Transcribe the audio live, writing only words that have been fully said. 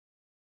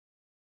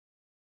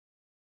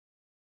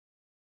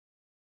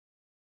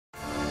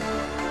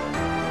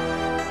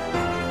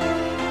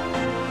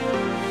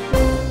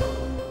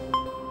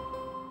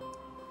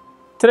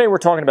Today we're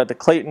talking about the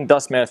Clayton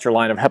DustMaster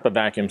line of HEPA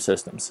vacuum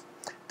systems.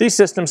 These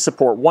systems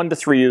support 1 to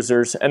 3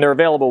 users and they're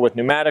available with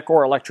pneumatic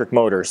or electric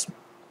motors.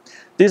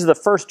 These are the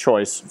first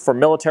choice for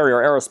military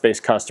or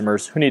aerospace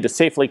customers who need to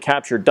safely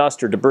capture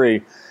dust or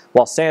debris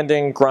while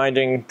sanding,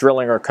 grinding,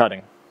 drilling, or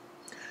cutting.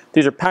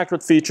 These are packed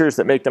with features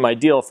that make them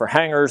ideal for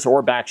hangars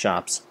or back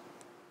shops.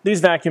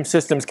 These vacuum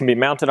systems can be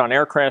mounted on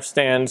aircraft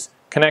stands,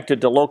 connected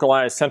to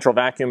localized central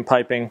vacuum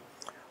piping,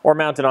 or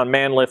mounted on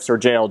man lifts or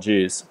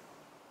JLGs.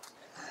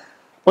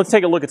 Let's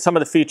take a look at some of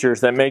the features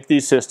that make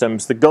these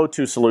systems the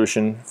go-to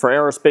solution for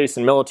aerospace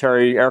and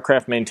military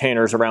aircraft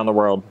maintainers around the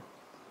world.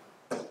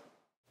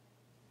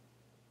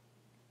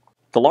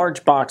 The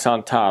large box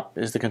on top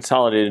is the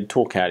consolidated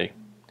tool caddy.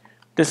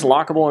 This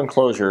lockable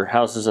enclosure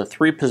houses a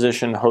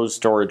 3-position hose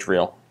storage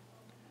reel.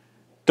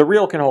 The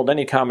reel can hold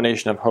any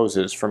combination of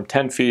hoses from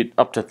 10 feet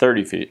up to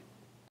 30 feet.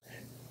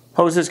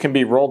 Hoses can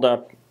be rolled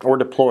up or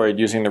deployed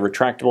using the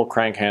retractable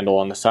crank handle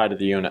on the side of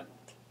the unit.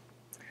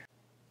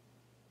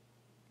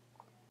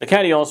 The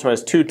caddy also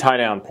has 2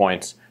 tie-down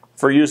points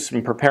for use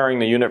in preparing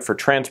the unit for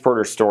transport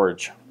or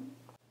storage.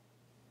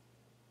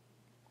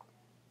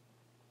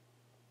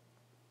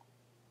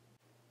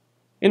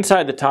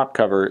 Inside the top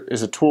cover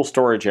is a tool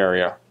storage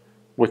area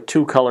with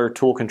 2-color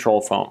tool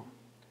control foam.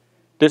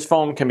 This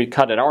foam can be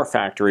cut at our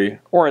factory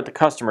or at the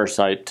customer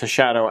site to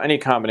shadow any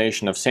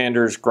combination of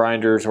sanders,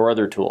 grinders, or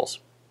other tools.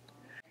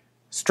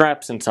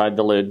 Straps inside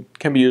the lid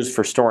can be used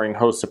for storing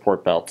hose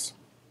support belts.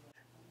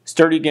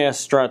 Sturdy gas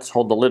struts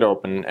hold the lid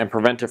open and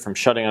prevent it from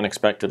shutting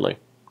unexpectedly.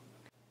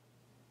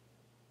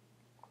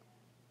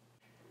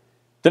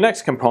 The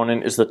next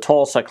component is the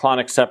tall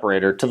cyclonic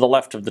separator to the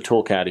left of the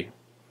tool caddy.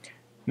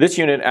 This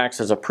unit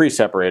acts as a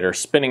pre-separator,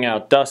 spinning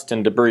out dust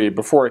and debris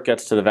before it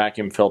gets to the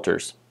vacuum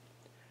filters.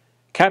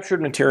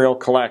 Captured material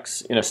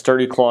collects in a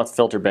sturdy cloth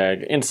filter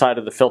bag inside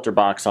of the filter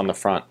box on the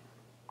front.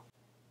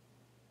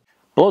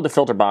 Below the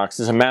filter box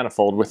is a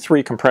manifold with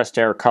 3 compressed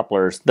air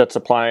couplers that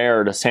supply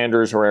air to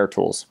sanders or air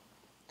tools.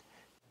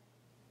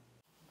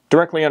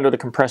 Directly under the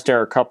compressed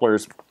air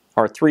couplers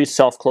are 3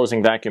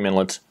 self-closing vacuum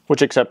inlets,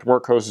 which accept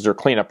work hoses or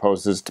cleanup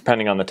hoses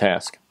depending on the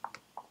task.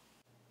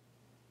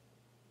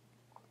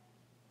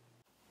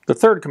 The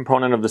third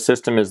component of the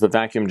system is the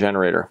vacuum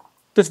generator.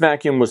 This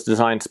vacuum was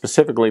designed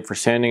specifically for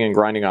sanding and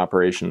grinding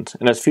operations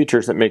and has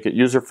features that make it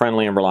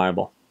user-friendly and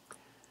reliable.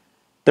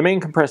 The main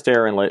compressed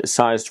air inlet is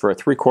sized for a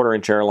 3/4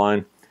 inch air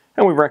line,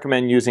 and we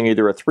recommend using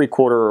either a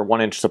 3/4 or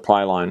 1 inch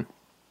supply line.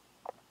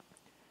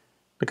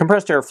 The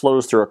compressed air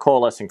flows through a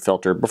coalescing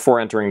filter before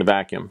entering the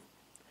vacuum.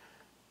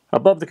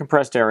 Above the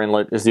compressed air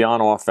inlet is the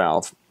on-off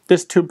valve.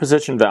 This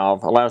 2-position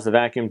valve allows the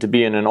vacuum to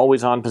be in an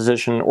always-on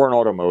position or an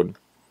auto mode.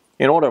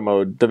 In auto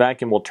mode, the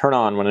vacuum will turn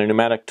on when a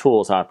pneumatic tool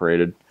is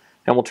operated,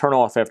 and will turn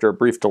off after a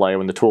brief delay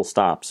when the tool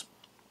stops.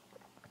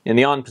 In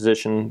the on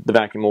position, the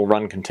vacuum will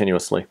run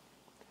continuously.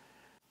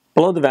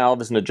 Below the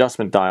valve is an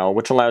adjustment dial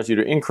which allows you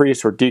to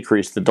increase or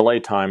decrease the delay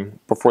time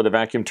before the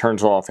vacuum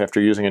turns off after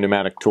using a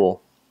pneumatic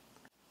tool.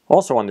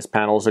 Also on this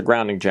panel is a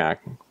grounding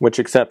jack, which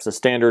accepts a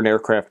standard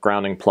aircraft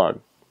grounding plug.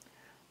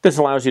 This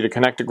allows you to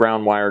connect a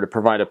ground wire to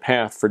provide a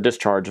path for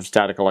discharge of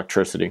static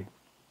electricity.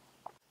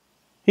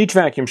 Each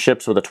vacuum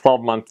ships with a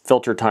 12-month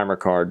filter timer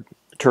card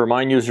to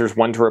remind users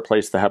when to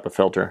replace the HEPA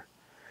filter.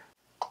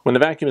 When the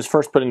vacuum is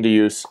first put into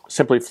use,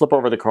 simply flip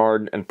over the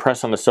card and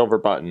press on the silver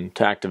button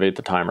to activate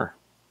the timer.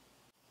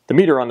 The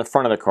meter on the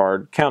front of the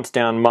card counts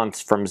down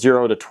months from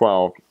 0 to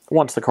 12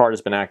 once the card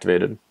has been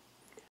activated.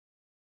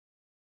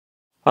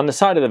 On the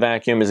side of the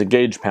vacuum is a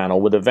gauge panel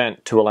with a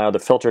vent to allow the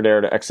filtered air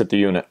to exit the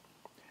unit.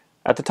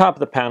 At the top of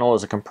the panel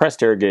is a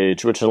compressed air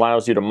gauge which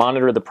allows you to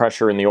monitor the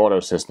pressure in the auto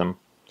system.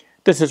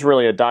 This is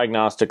really a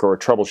diagnostic or a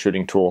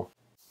troubleshooting tool.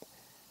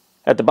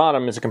 At the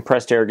bottom is a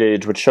compressed air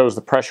gauge which shows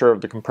the pressure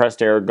of the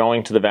compressed air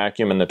going to the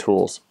vacuum and the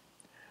tools.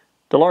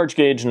 The large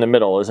gauge in the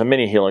middle is a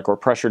mini helic or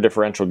pressure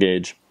differential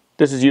gauge.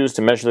 This is used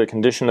to measure the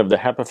condition of the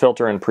HEPA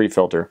filter and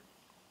pre-filter.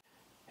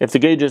 If the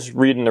gauges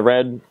read in the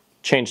red,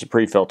 change the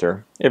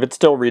pre-filter. If it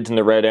still reads in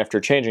the red after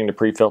changing the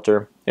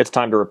pre-filter, it's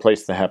time to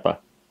replace the HEPA.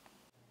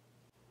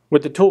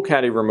 With the tool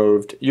caddy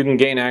removed, you can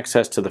gain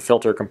access to the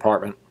filter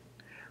compartment.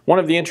 One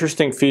of the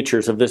interesting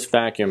features of this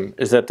vacuum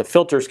is that the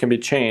filters can be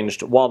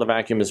changed while the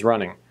vacuum is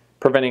running,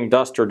 preventing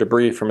dust or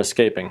debris from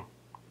escaping.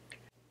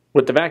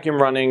 With the vacuum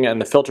running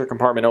and the filter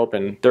compartment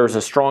open, there is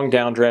a strong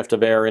downdraft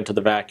of air into the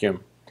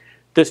vacuum.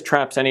 This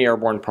traps any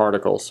airborne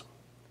particles.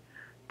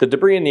 The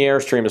debris in the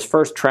airstream is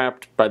first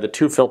trapped by the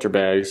 2 filter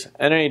bags,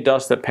 and any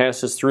dust that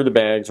passes through the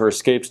bags or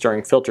escapes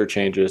during filter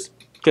changes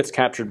gets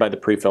captured by the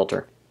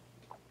pre-filter.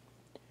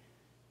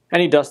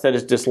 Any dust that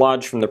is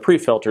dislodged from the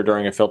pre-filter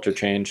during a filter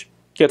change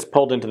gets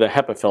pulled into the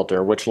HEPA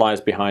filter, which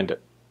lies behind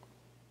it.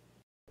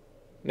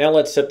 Now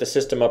let's set the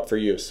system up for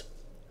use.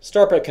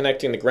 Start by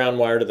connecting the ground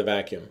wire to the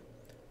vacuum.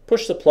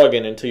 Push the plug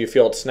in until you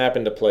feel it snap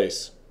into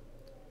place.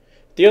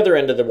 The other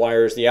end of the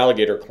wire is the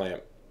alligator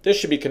clamp. This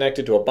should be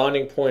connected to a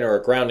bonding point or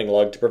a grounding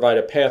lug to provide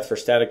a path for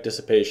static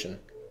dissipation.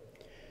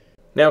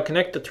 Now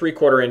connect the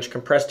 3/4 inch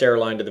compressed air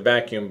line to the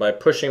vacuum by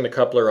pushing the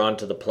coupler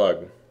onto the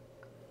plug.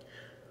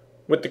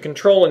 With the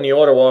control in the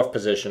auto off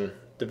position,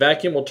 The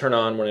vacuum will turn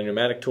on when a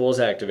pneumatic tool is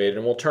activated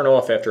and will turn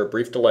off after a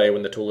brief delay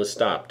when the tool is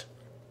stopped.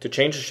 To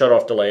change the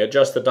shutoff delay,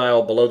 adjust the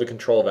dial below the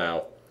control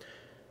valve.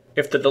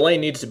 If the delay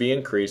needs to be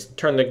increased,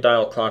 turn the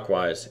dial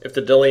clockwise. If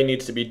the delay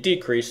needs to be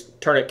decreased,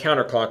 turn it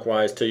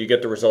counterclockwise till you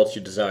get the results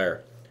you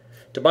desire.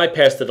 To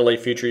bypass the delay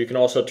feature, you can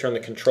also turn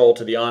the control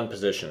to the on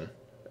position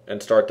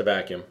and start the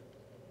vacuum.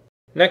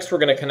 Next, we're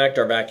going to connect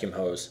our vacuum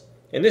hose.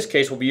 In this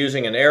case, we'll be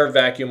using an air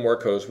vacuum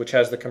work hose which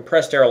has the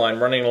compressed air line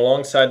running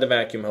alongside the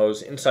vacuum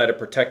hose inside a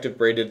protective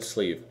braided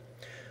sleeve.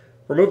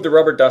 Remove the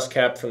rubber dust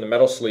cap from the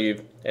metal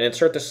sleeve and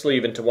insert the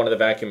sleeve into one of the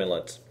vacuum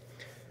inlets.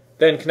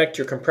 Then connect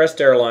your compressed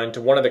air line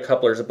to one of the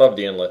couplers above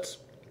the inlets.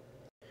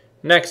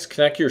 Next,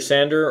 connect your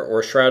sander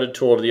or shrouded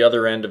tool to the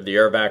other end of the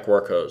air vac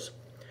work hose.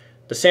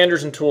 The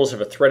sanders and tools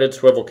have a threaded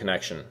swivel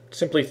connection.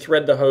 Simply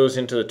thread the hose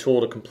into the tool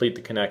to complete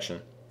the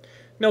connection.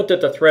 Note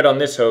that the thread on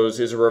this hose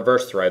is a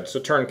reverse thread, so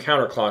turn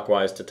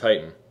counterclockwise to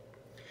tighten.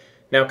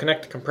 Now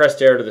connect the compressed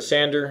air to the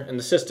sander and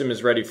the system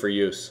is ready for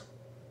use.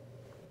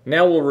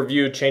 Now we'll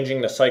review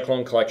changing the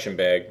cyclone collection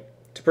bag.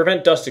 To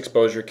prevent dust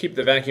exposure, keep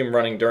the vacuum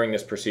running during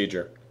this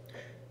procedure.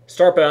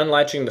 Start by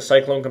unlatching the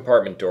cyclone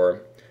compartment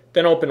door,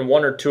 then open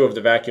one or two of the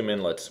vacuum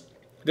inlets.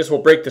 This will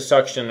break the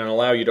suction and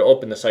allow you to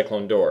open the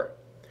cyclone door.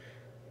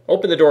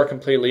 Open the door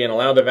completely and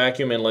allow the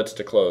vacuum inlets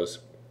to close.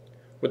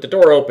 With the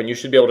door open, you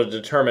should be able to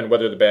determine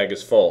whether the bag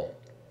is full.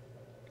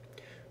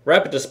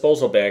 Wrap a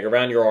disposal bag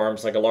around your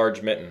arms like a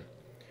large mitten.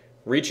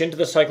 Reach into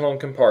the cyclone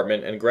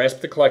compartment and grasp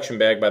the collection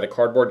bag by the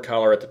cardboard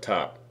collar at the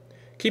top.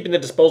 Keeping the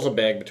disposal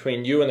bag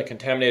between you and the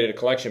contaminated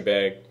collection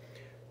bag,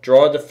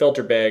 draw the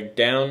filter bag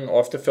down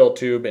off the fill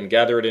tube and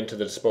gather it into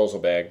the disposal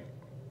bag.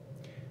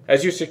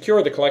 As you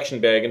secure the collection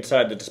bag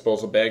inside the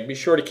disposal bag, be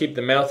sure to keep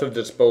the mouth of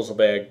the disposal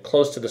bag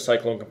close to the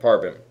cyclone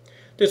compartment.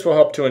 This will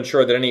help to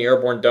ensure that any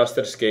airborne dust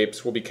that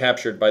escapes will be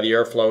captured by the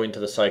airflow into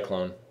the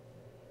cyclone.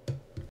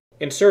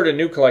 Insert a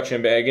new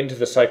collection bag into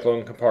the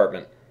cyclone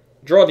compartment.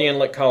 Draw the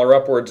inlet collar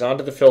upwards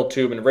onto the fill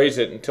tube and raise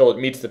it until it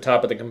meets the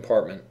top of the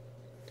compartment.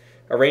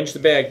 Arrange the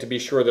bag to be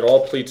sure that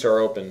all pleats are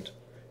opened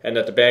and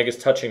that the bag is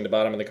touching the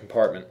bottom of the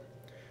compartment.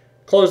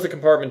 Close the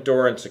compartment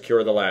door and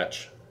secure the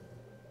latch.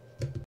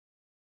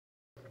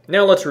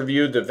 Now let's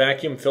review the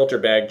vacuum filter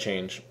bag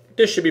change.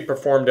 This should be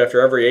performed after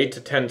every 8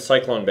 to 10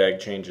 cyclone bag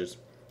changes.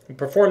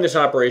 Perform this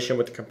operation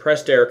with the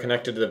compressed air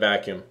connected to the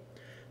vacuum.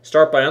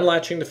 Start by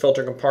unlatching the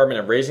filter compartment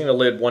and raising the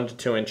lid 1 to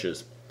 2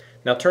 inches.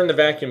 Now turn the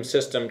vacuum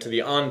system to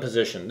the on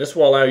position. This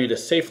will allow you to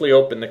safely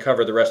open the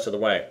cover the rest of the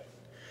way.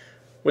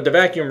 With the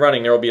vacuum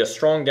running, there will be a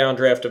strong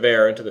downdraft of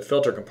air into the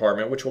filter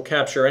compartment which will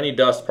capture any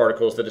dust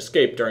particles that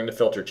escape during the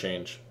filter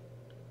change.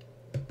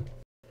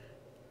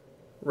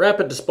 Wrap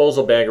a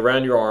disposal bag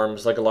around your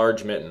arms like a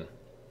large mitten.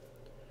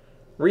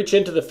 Reach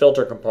into the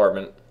filter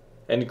compartment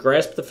and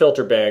grasp the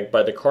filter bag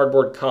by the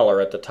cardboard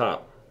collar at the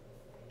top.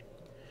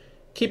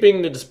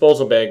 Keeping the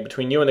disposal bag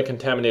between you and the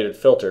contaminated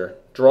filter,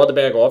 draw the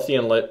bag off the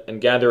inlet and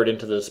gather it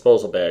into the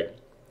disposal bag.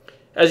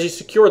 As you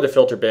secure the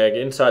filter bag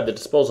inside the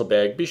disposal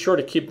bag, be sure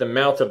to keep the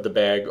mouth of the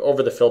bag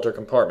over the filter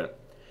compartment.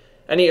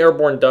 Any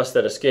airborne dust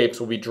that escapes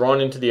will be drawn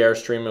into the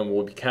airstream and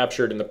will be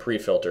captured in the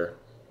pre-filter.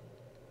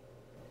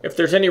 If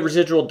there's any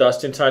residual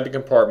dust inside the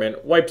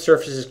compartment, wipe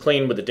surfaces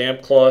clean with a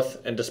damp cloth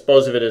and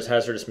dispose of it as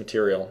hazardous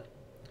material.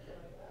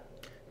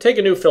 Take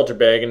a new filter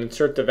bag and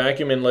insert the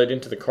vacuum inlet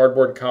into the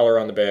cardboard collar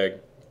on the bag.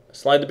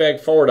 Slide the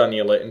bag forward on the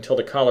inlet until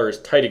the collar is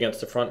tight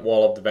against the front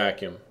wall of the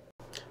vacuum.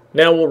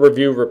 Now we'll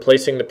review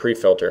replacing the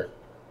pre-filter.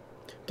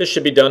 This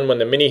should be done when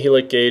the mini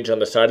helix gauge on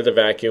the side of the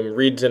vacuum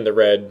reads in the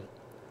red,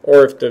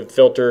 or if the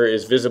filter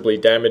is visibly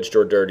damaged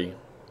or dirty.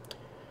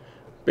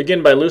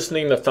 Begin by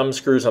loosening the thumb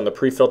screws on the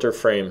pre-filter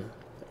frame.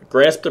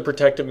 Grasp the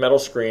protective metal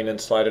screen and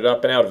slide it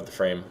up and out of the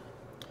frame.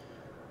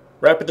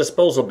 Wrap a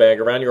disposal bag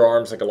around your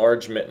arms like a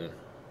large mitten.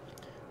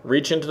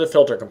 Reach into the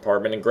filter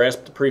compartment and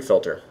grasp the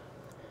pre-filter.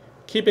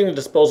 Keeping the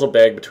disposal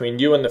bag between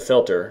you and the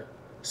filter,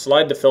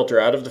 slide the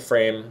filter out of the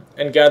frame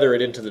and gather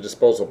it into the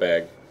disposal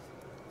bag.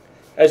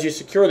 As you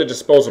secure the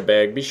disposal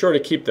bag, be sure to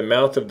keep the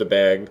mouth of the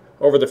bag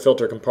over the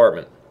filter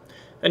compartment.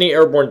 Any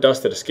airborne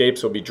dust that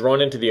escapes will be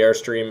drawn into the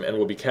airstream and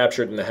will be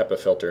captured in the HEPA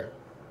filter.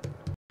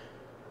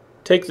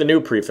 Take the new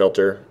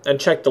pre-filter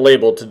and check the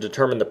label to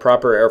determine the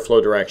proper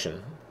airflow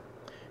direction.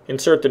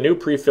 Insert the new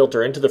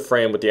pre-filter into the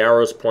frame with the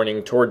arrows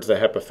pointing towards the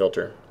HEPA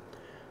filter.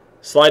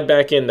 Slide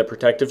back in the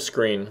protective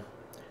screen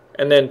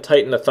and then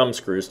tighten the thumb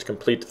screws to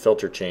complete the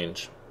filter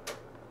change.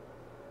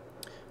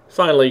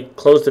 Finally,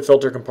 close the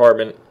filter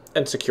compartment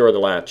and secure the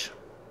latch.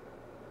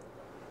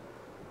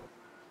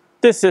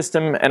 This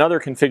system and other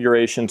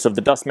configurations of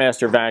the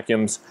DustMaster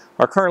vacuums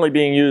are currently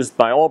being used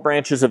by all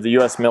branches of the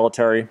U.S.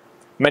 military,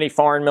 many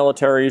foreign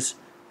militaries,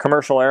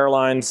 commercial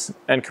airlines,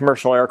 and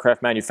commercial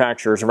aircraft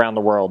manufacturers around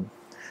the world.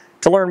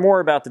 To learn more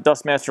about the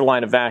DustMaster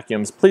line of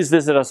vacuums, please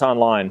visit us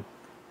online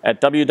at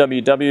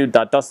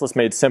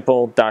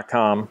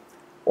www.dustlessmadesimple.com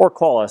or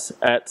call us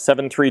at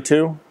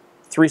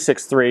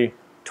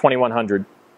 732-363-2100.